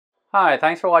Hi,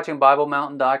 thanks for watching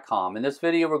BibleMountain.com. In this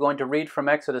video we're going to read from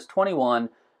Exodus 21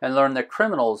 and learn that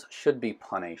criminals should be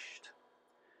punished.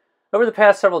 Over the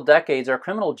past several decades, our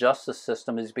criminal justice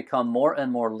system has become more and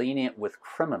more lenient with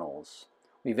criminals.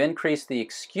 We've increased the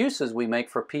excuses we make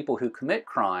for people who commit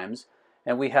crimes,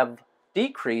 and we have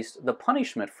decreased the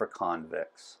punishment for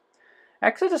convicts.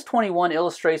 Exodus 21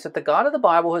 illustrates that the God of the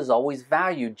Bible has always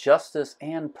valued justice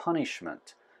and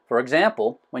punishment. For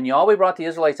example, when Yahweh brought the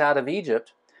Israelites out of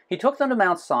Egypt, He took them to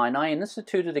Mount Sinai and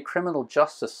instituted a criminal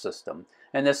justice system.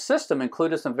 And this system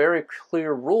included some very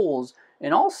clear rules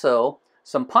and also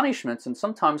some punishments and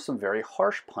sometimes some very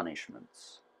harsh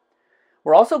punishments.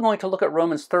 We're also going to look at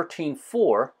Romans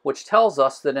 13:4, which tells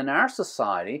us that in our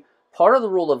society, part of the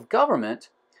rule of government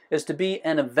is to be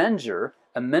an avenger,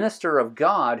 a minister of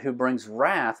God who brings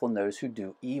wrath on those who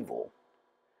do evil.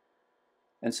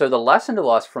 And so the lesson to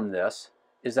us from this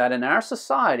is that in our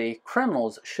society,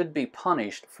 criminals should be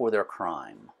punished for their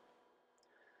crime.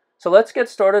 So let's get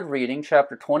started reading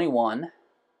chapter 21.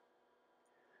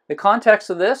 The context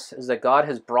of this is that God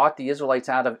has brought the Israelites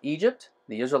out of Egypt.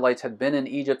 The Israelites had been in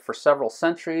Egypt for several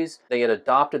centuries. They had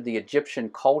adopted the Egyptian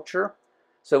culture.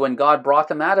 So when God brought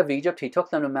them out of Egypt, He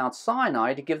took them to Mount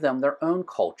Sinai to give them their own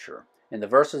culture. In the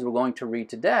verses we're going to read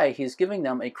today, He's giving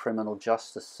them a criminal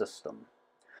justice system.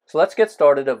 So let's get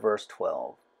started at verse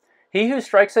 12. He who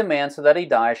strikes a man so that he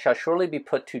dies shall surely be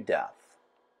put to death.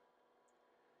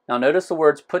 Now notice the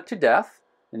words put to death.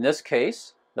 In this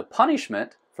case, the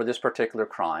punishment for this particular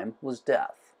crime was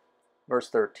death. Verse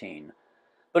 13.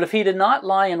 But if he did not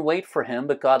lie in wait for him,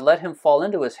 but God let him fall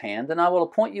into his hand, then I will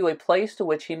appoint you a place to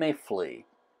which he may flee.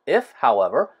 If,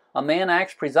 however, a man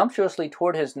acts presumptuously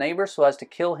toward his neighbor so as to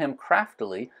kill him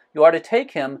craftily, you are to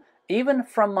take him even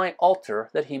from my altar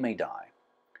that he may die.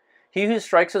 He who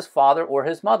strikes his father or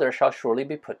his mother shall surely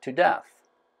be put to death.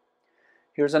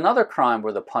 Here's another crime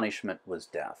where the punishment was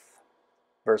death.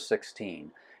 Verse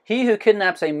 16. He who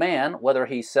kidnaps a man, whether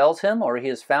he sells him or he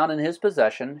is found in his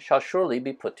possession, shall surely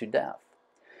be put to death.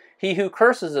 He who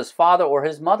curses his father or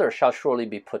his mother shall surely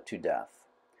be put to death.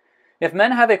 If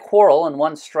men have a quarrel and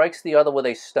one strikes the other with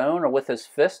a stone or with his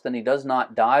fist, and he does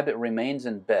not die but remains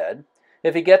in bed,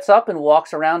 if he gets up and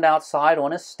walks around outside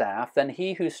on his staff, then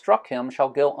he who struck him shall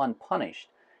go unpunished.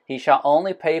 He shall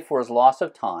only pay for his loss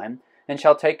of time, and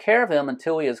shall take care of him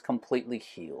until he is completely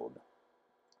healed.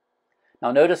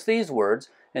 Now notice these words.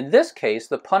 In this case,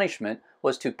 the punishment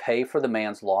was to pay for the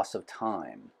man's loss of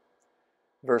time.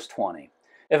 Verse 20.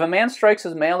 If a man strikes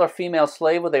his male or female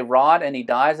slave with a rod and he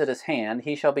dies at his hand,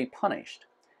 he shall be punished.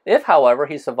 If, however,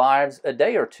 he survives a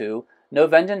day or two, no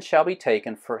vengeance shall be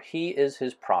taken, for he is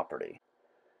his property.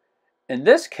 In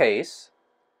this case,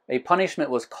 a punishment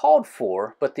was called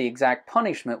for, but the exact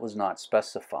punishment was not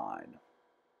specified.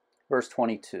 Verse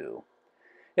 22.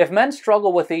 If men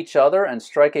struggle with each other and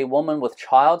strike a woman with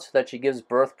child so that she gives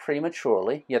birth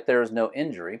prematurely, yet there is no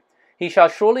injury, he shall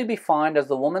surely be fined as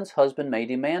the woman's husband may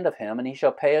demand of him, and he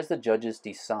shall pay as the judges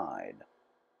decide.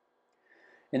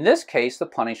 In this case, the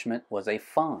punishment was a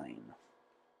fine.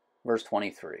 Verse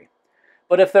 23.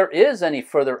 But if there is any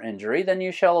further injury, then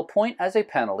you shall appoint as a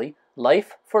penalty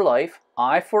life for life,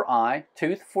 eye for eye,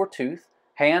 tooth for tooth,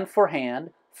 hand for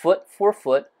hand, foot for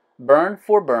foot, burn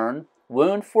for burn,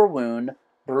 wound for wound,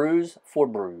 bruise for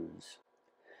bruise.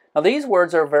 Now these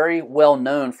words are very well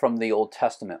known from the Old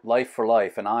Testament, life for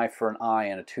life, an eye for an eye,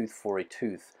 and a tooth for a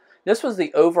tooth. This was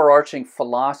the overarching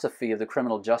philosophy of the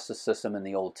criminal justice system in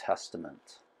the Old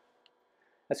Testament.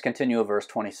 Let's continue at verse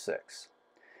 26.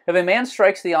 If a man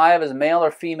strikes the eye of his male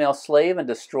or female slave and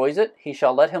destroys it, he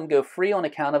shall let him go free on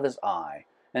account of his eye.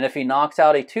 And if he knocks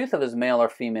out a tooth of his male or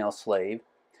female slave,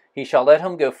 he shall let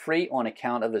him go free on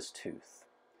account of his tooth.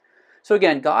 So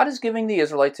again, God is giving the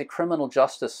Israelites a criminal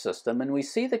justice system, and we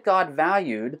see that God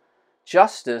valued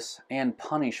justice and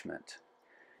punishment.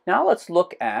 Now let's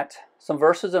look at some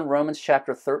verses in Romans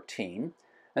chapter 13.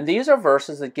 And these are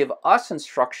verses that give us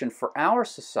instruction for our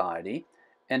society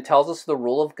and tells us the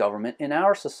rule of government in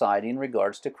our society in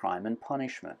regards to crime and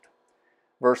punishment.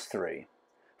 Verse 3.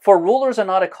 For rulers are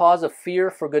not a cause of fear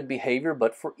for good behavior,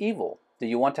 but for evil. Do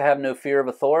you want to have no fear of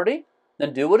authority?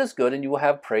 Then do what is good, and you will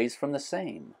have praise from the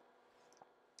same.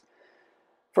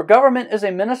 For government is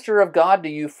a minister of God to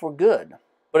you for good.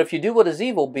 But if you do what is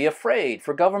evil, be afraid,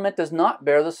 for government does not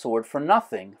bear the sword for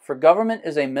nothing. For government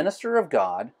is a minister of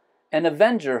God, an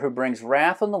avenger who brings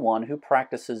wrath on the one who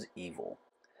practices evil.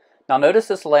 Now notice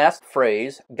this last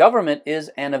phrase, government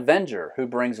is an avenger who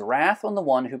brings wrath on the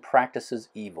one who practices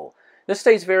evil. This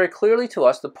states very clearly to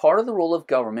us that part of the role of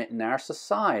government in our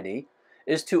society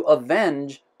is to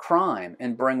avenge crime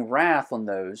and bring wrath on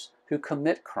those who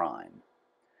commit crime.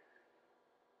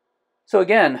 So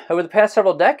again, over the past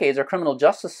several decades, our criminal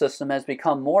justice system has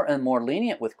become more and more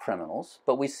lenient with criminals,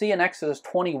 but we see in Exodus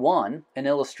 21 an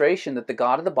illustration that the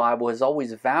God of the Bible has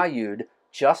always valued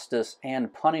justice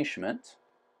and punishment.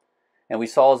 And we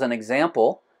saw as an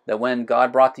example that when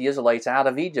God brought the Israelites out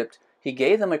of Egypt, He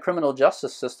gave them a criminal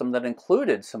justice system that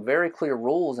included some very clear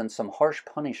rules and some harsh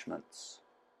punishments.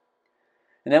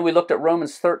 And then we looked at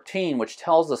Romans 13, which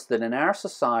tells us that in our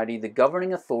society, the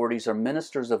governing authorities are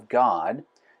ministers of God,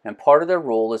 and part of their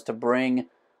role is to bring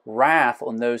wrath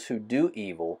on those who do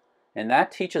evil. And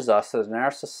that teaches us that in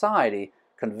our society,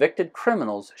 convicted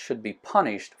criminals should be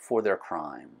punished for their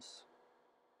crimes.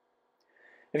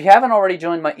 If you haven't already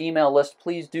joined my email list,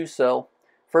 please do so.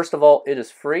 First of all, it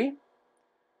is free.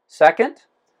 Second,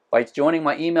 by joining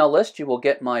my email list, you will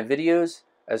get my videos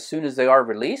as soon as they are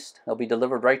released. They'll be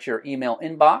delivered right to your email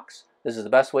inbox. This is the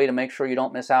best way to make sure you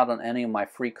don't miss out on any of my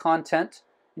free content.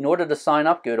 In order to sign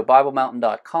up, go to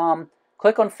BibleMountain.com,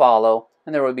 click on follow,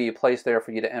 and there will be a place there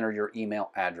for you to enter your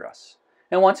email address.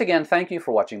 And once again, thank you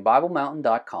for watching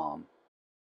BibleMountain.com.